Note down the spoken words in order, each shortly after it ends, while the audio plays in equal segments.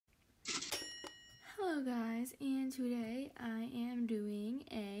Hello guys, and today I am doing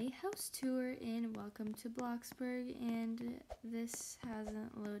a house tour in Welcome to Bloxburg, and this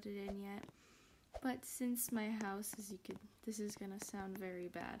hasn't loaded in yet, but since my house, this is gonna sound very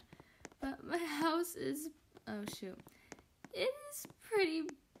bad, but my house is, it is pretty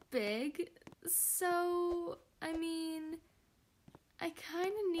big, so, I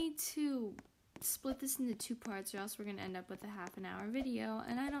kind of need to split this into two parts or else we're going to end up with a half an hour video,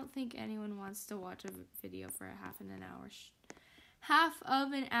 and I don't think anyone wants to watch a video for a half of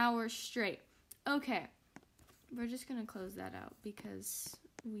an hour straight. Okay, we're just going to close that out because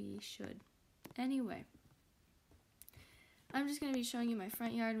we should. Anyway, I'm just going to be showing you my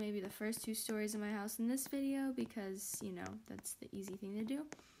front yard, maybe the first two stories of my house in this video because, that's the easy thing to do.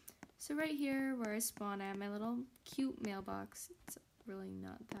 So right here where I spawn, I have my little cute mailbox. It's really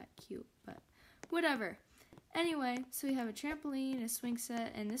not that cute, but whatever. Anyway, so we have a trampoline, a swing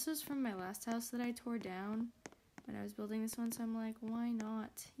set, and this was from my last house that I tore down when I was building this one, so I'm like, why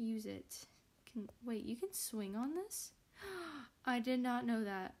not use it? Wait, you can swing on this? I did not know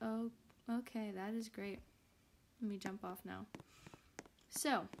that. Oh, okay, that is great. Let me jump off now.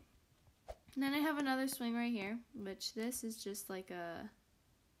 So, then I have another swing right here, which this is just like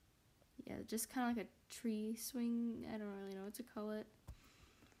just kind of like a tree swing. I don't really know what to call it.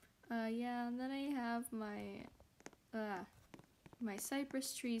 And then I have my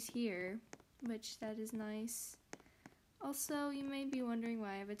cypress trees here, which that is nice. Also, you may be wondering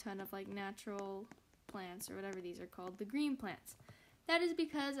why I have a ton of like natural plants or whatever these are called, the green plants. That is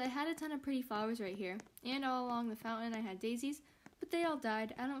because I had a ton of pretty flowers right here, and all along the fountain I had daisies, but they all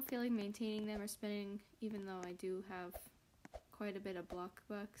died. I don't feel like maintaining them or spending, even though I do have quite a bit of block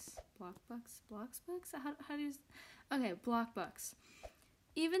bucks.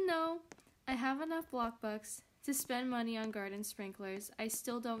 Even though I have enough block bucks to spend money on garden sprinklers, I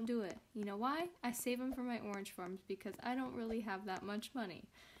still don't do it. You know why? I save them for my orange farms because I don't really have that much money.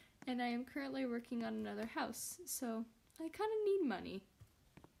 And I am currently working on another house, so I kind of need money.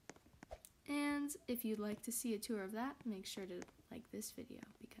 And if you'd like to see a tour of that, make sure to like this video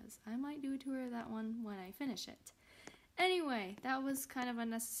because I might do a tour of that one when I finish it. Anyway, that was kind of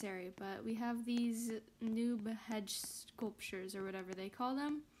unnecessary, but we have these noob hedge sculptures or whatever they call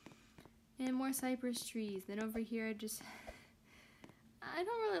them, and more cypress trees. Then over here I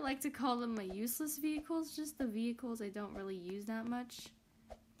don't really like to call them my useless vehicles, just the vehicles I don't really use that much.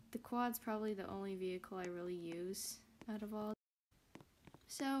 The quad's probably the only vehicle I really use out of all.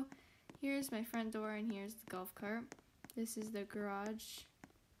 So here's my front door and here's the golf cart. This is the garage.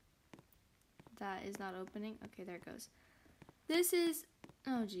 That is not opening. Okay, there it goes. This is,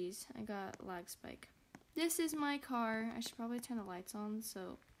 oh geez, I got lag spike. This is my car. I should probably turn the lights on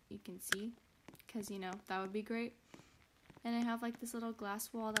so you can see, because that would be great. And I have like this little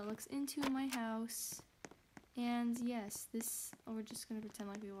glass wall that looks into my house. And yes, we're just gonna pretend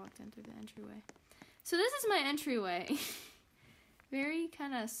like we walked in through the entryway. So this is my entryway. Very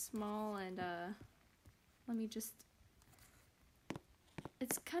kind of small, and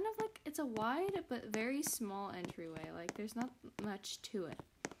it's kind of like, it's a wide but very small entryway, like there's not much to it.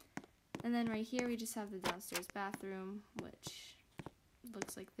 And then right here we just have the downstairs bathroom, which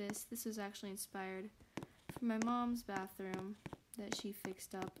looks like this. This was actually inspired from my mom's bathroom that she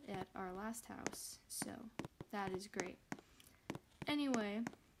fixed up at our last house, so that is great. Anyway,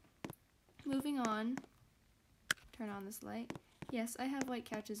 moving on, turn on this light. Yes, I have white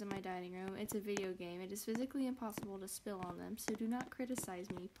couches in my dining room. It's a video game. It is physically impossible to spill on them, so do not criticize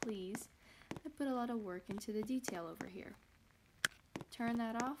me, please. I put a lot of work into the detail over here. Turn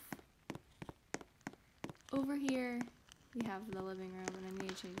that off. Over here, we have the living room, and I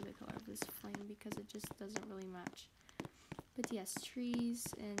need to change the color of this flame because it just doesn't really match. But yes,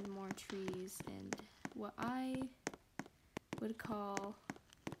 trees and more trees, and what I would call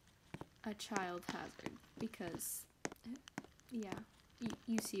a child hazard because yeah,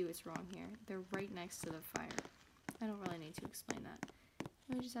 you see what's wrong here. They're right next to the fire. I don't really need to explain that.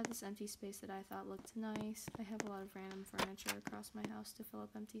 And we just have this empty space that I thought looked nice. I have a lot of random furniture across my house to fill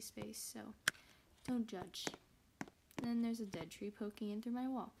up empty space, so don't judge. And then there's a dead tree poking in through my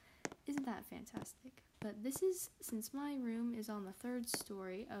wall. Isn't that fantastic? But since my room is on the third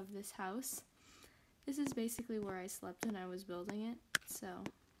story of this house, this is basically where I slept when I was building it. So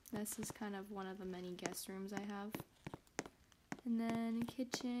this is kind of one of the many guest rooms I have. And then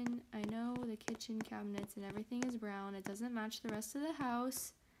kitchen, I know the kitchen cabinets and everything is brown. It doesn't match the rest of the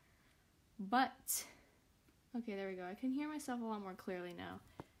house, but, okay, there we go. I can hear myself a lot more clearly now.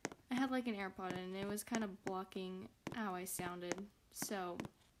 I had like an AirPod in and it was kind of blocking how I sounded. So,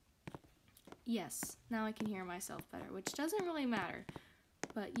 yes, now I can hear myself better, which doesn't really matter.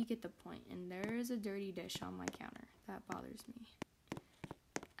 but you get the point. And there is a dirty dish on my counter. That bothers me.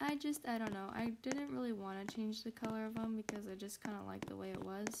 I don't know. I didn't really want to change the color of them because I just kind of like the way it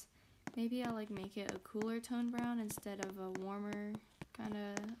was. Maybe I'll like make it a cooler tone brown instead of a warmer kind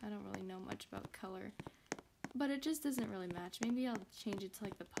of, I don't really know much about color. But it just doesn't really match. Maybe I'll change it to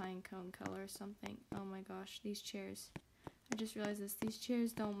like the pine cone color or something. Oh my gosh, these chairs. I just realized this. These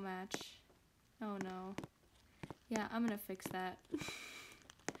chairs don't match. Oh no. Yeah, I'm gonna fix that.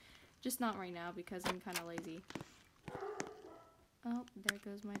 Just not right now because I'm kind of lazy. Oh, there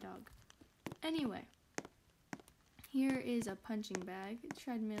goes my dog. Anyway. Here is a punching bag,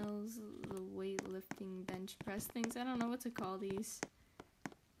 treadmills, the weightlifting bench press things. I don't know what to call these,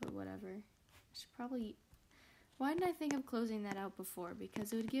 but whatever. I should probably... Why didn't I think of closing that out before?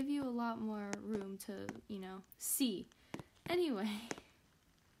 Because it would give you a lot more room to, you know, see. Anyway.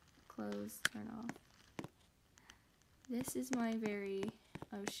 Close, turn off. This is my very...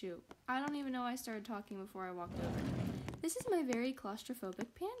 Oh shoot. I don't even know I started talking before I walked over. This is my very claustrophobic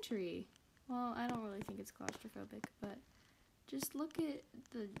pantry. Well, I don't really think it's claustrophobic, but just look at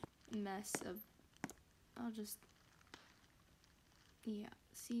the mess of, I'll just, yeah,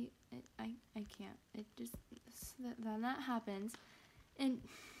 see, I can't, it just, then that happens, and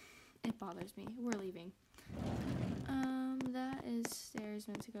it bothers me. We're leaving. That is stairs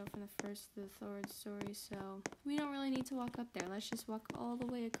meant to go from the first to the third story, so we don't really need to walk up there. Let's just walk all the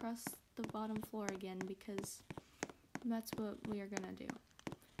way across the bottom floor again, because that's what we are gonna do.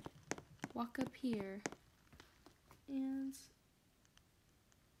 Walk up here, and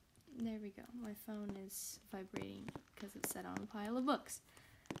there we go. My phone is vibrating because it's set on a pile of books.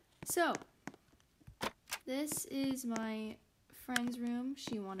 So, this is my friend's room.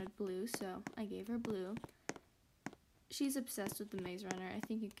 She wanted blue, so I gave her blue. She's obsessed with the Maze Runner, I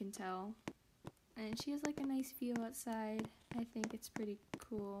think you can tell. And she has like a nice view outside. I think it's pretty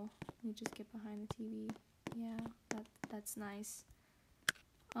cool. Let me just get behind the TV. Yeah, that's nice.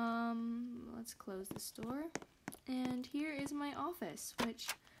 Let's close this door. And here is my office, which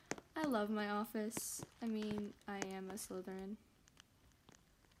I love my office. I mean, I am a Slytherin.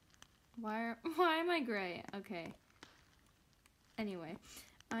 Why am I gray? Okay. Anyway,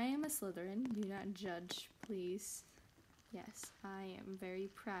 I am a Slytherin. Do not judge, please. Yes, I am very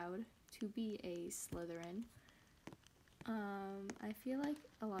proud to be a Slytherin. I feel like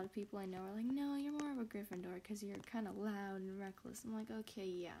a lot of people I know are like, no, you're more of a Gryffindor because you're kind of loud and reckless. I'm like, okay,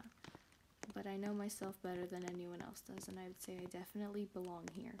 yeah. But I know myself better than anyone else does, and I would say I definitely belong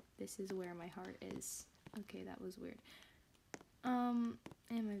here. This is where my heart is. Okay, that was weird. And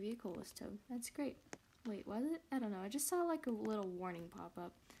my vehicle was towed. That's great. Wait, was it? I don't know. I just saw like a little warning pop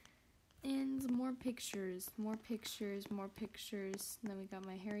up. And more pictures, more pictures, more pictures. And then we got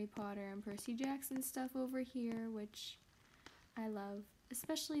my Harry Potter and Percy Jackson stuff over here, which I love.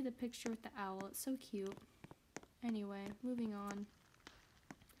 Especially the picture with the owl. It's so cute. Anyway, moving on.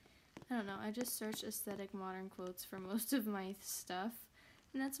 I don't know. I just searched aesthetic modern quotes for most of my stuff.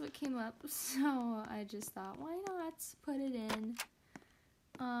 And that's what came up. So I just thought, why not put it in?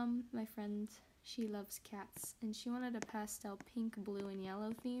 My friend, she loves cats. And she wanted a pastel pink, blue, and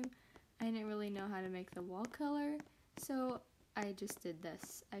yellow theme. I didn't really know how to make the wall color, so I just did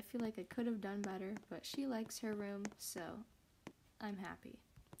this. I feel like I could have done better, but she likes her room, so I'm happy.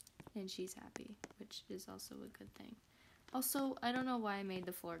 And she's happy, which is also a good thing. Also, I don't know why I made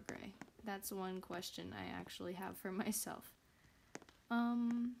the floor gray. That's one question I actually have for myself.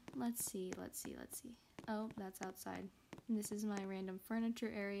 Let's see. Oh, that's outside. And this is my random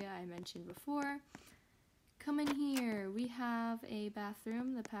furniture area I mentioned before. Come in here. We have a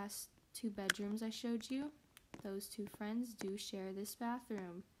bathroom. The past 2 bedrooms I showed you, those 2 friends do share this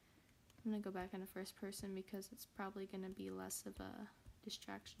bathroom. I'm going to go back into first person because it's probably going to be less of a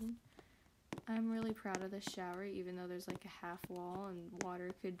distraction. I'm really proud of this shower, even though there's like a half wall and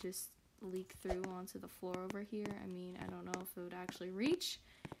water could just leak through onto the floor over here. I mean, I don't know if it would actually reach,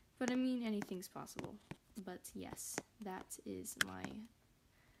 but I mean, anything's possible. But yes, that is my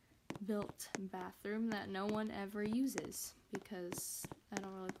built bathroom that no one ever uses because I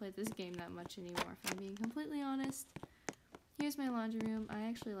don't really play this game that much anymore, if I'm being completely honest. Here's my laundry room. I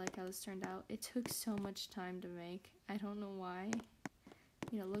actually like how this turned out. It took so much time to make. I don't know why.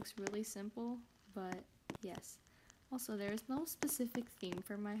 You know, it looks really simple, but yes. Also, there's no specific theme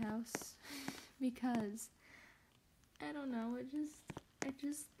for my house because I don't know, I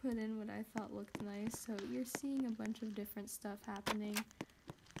just put in what I thought looked nice. So you're seeing a bunch of different stuff happening.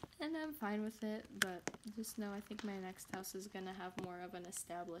 And I'm fine with it, but just know I think my next house is going to have more of an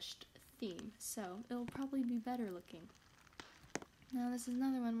established theme, so it'll probably be better looking. Now this is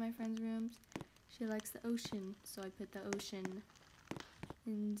another one of my friend's rooms. She likes the ocean, so I put the ocean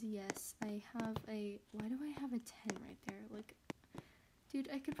And yes, I have a... Why do I have a 10 right there? Like, dude,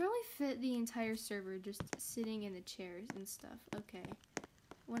 I could probably fit the entire server just sitting in the chairs and stuff. Okay,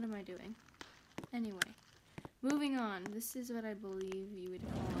 what am I doing? Anyway, moving on. This is what I believe you would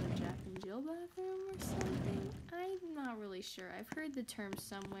call a Jack and Jill bathroom or something. I'm not really sure. I've heard the term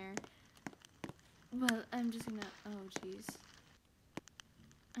somewhere. But I'm just gonna... Oh, jeez.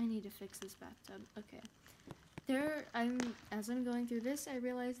 I need to fix this bathtub. Okay. As I'm going through this, I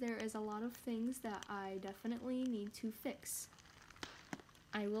realize there is a lot of things that I definitely need to fix.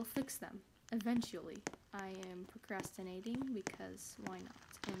 I will fix them, eventually. I am procrastinating because why not?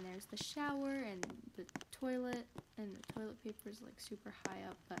 And there's the shower and the toilet, and the toilet paper is like super high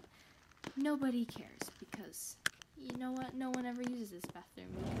up, but nobody cares because, you know what? No one ever uses this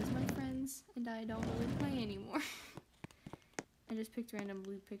bathroom because my friends and I don't really play anymore. I just picked random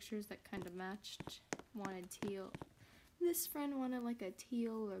blue pictures that kind of matched. Wanted teal. This friend wanted like a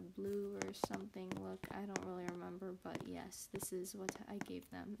teal or blue or something look. I don't really remember, but yes, this is what I gave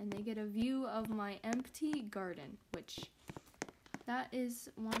them. And they get a view of my empty garden, which that is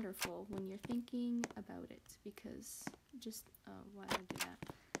wonderful when you're thinking about it, because just, why did I do that?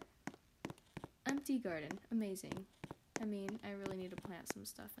 Empty garden, amazing. I mean, I really need to plant some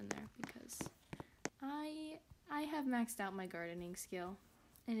stuff in there because I have maxed out my gardening skill,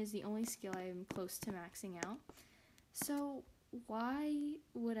 and is the only skill I am close to maxing out. So why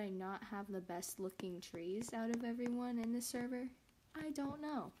would I not have the best looking trees out of everyone in the server? I don't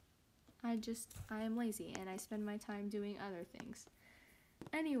know. I am lazy and I spend my time doing other things.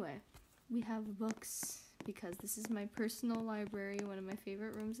 Anyway, we have books because this is my personal library, one of my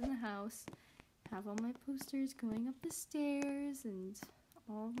favorite rooms in the house. Have all my posters going up the stairs and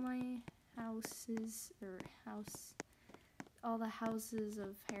all of my all the houses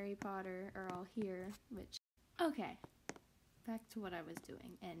of Harry Potter are all here, which... Okay, back to what I was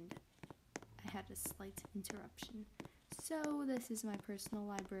doing, and I had a slight interruption. So this is my personal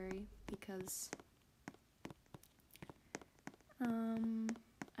library because, I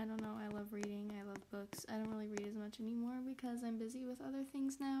don't know, I love reading, I love books. I don't really read as much anymore because I'm busy with other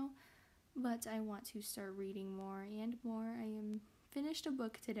things now, but I want to start reading more and more. I finished a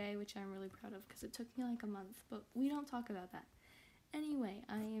book today, which I'm really proud of because it took me like a month, but we don't talk about that. Anyway,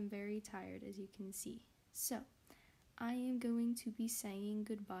 I am very tired, as you can see. So, I am going to be saying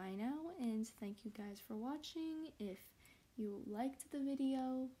goodbye now, and thank you guys for watching. If you liked the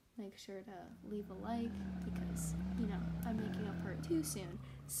video, make sure to leave a like, because, you know, I'm making a part 2 soon.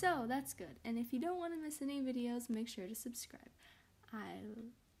 So, that's good. And if you don't want to miss any videos, make sure to subscribe. I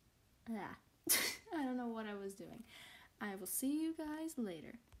don't know what I was doing. I will see you guys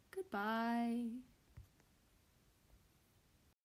later. Goodbye.